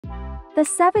The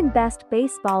 7 best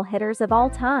baseball hitters of all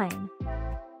time.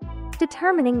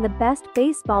 Determining the best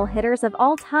baseball hitters of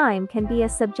all time can be a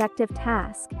subjective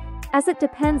task, as it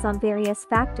depends on various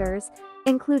factors,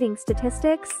 including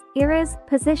statistics, eras,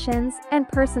 positions, and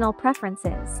personal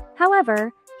preferences.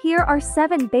 However, here are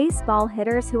 7 baseball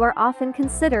hitters who are often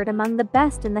considered among the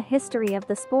best in the history of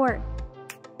the sport.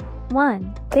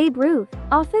 1. Babe Ruth.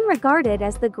 Often regarded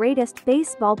as the greatest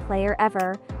baseball player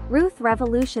ever, Ruth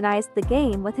revolutionized the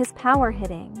game with his power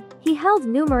hitting. He held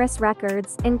numerous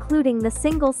records, including the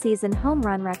single-season home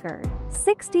run record,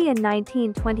 60 in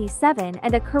 1927,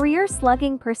 and a career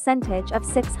slugging percentage of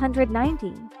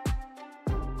 .690.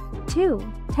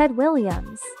 2. Ted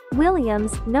Williams.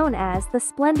 Williams, known as the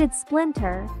Splendid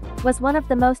Splinter, was one of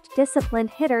the most disciplined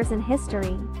hitters in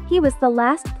history. He was the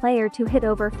last player to hit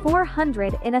over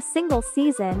 400 in a single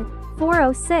season,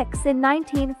 406 in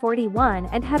 1941,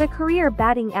 and had a career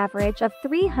batting average of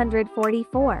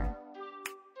 .344.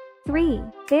 3.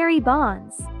 Barry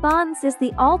Bonds. Bonds is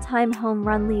the all-time home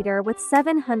run leader with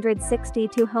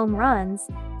 762 home runs,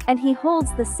 and he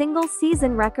holds the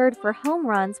single-season record for home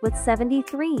runs with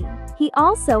 73. He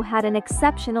also had an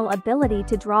exceptional ability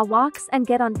to draw walks and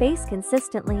get on base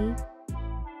consistently.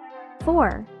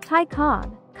 4. Ty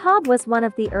Cobb. Cobb was one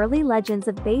of the early legends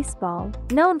of baseball,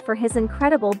 known for his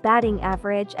incredible batting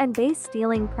average and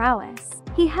base-stealing prowess.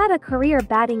 He had a career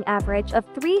batting average of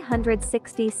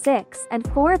 .366 and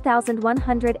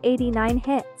 4,189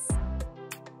 hits.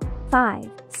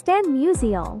 5. Stan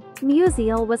Musial.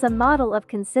 Musial was a model of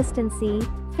consistency,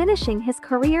 finishing his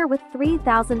career with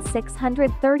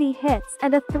 3,630 hits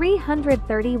and a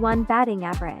 .331 batting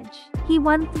average. He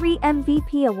won 3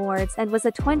 MVP awards and was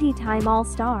a 20-time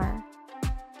All-Star.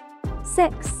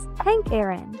 6. Hank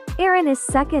Aaron. Aaron is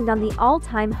second on the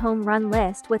all-time home run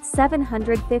list with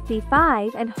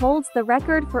 755 and holds the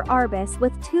record for Arbus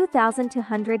with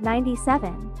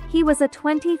 2,297. He was a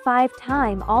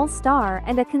 25-time All-Star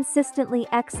and a consistently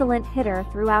excellent hitter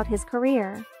throughout his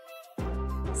career.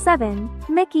 7.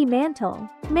 Mickey Mantle.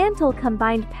 Mantle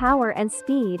combined power and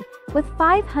speed, with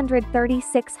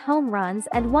 536 home runs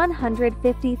and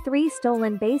 153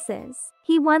 stolen bases.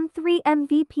 He won 3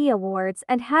 MVP awards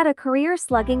and had a career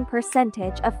slugging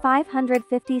percentage of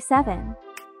 .557.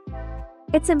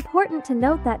 It's important to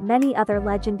note that many other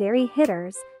legendary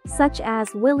hitters, such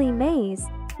as Willie Mays,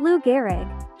 Lou Gehrig,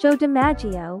 Joe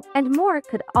DiMaggio, and more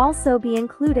could also be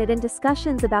included in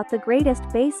discussions about the greatest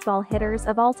baseball hitters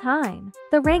of all time.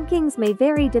 The rankings may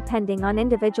vary depending on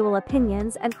individual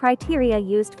opinions and criteria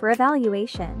used for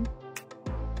evaluation.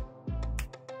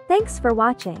 Thanks for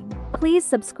watching. Please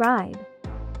subscribe.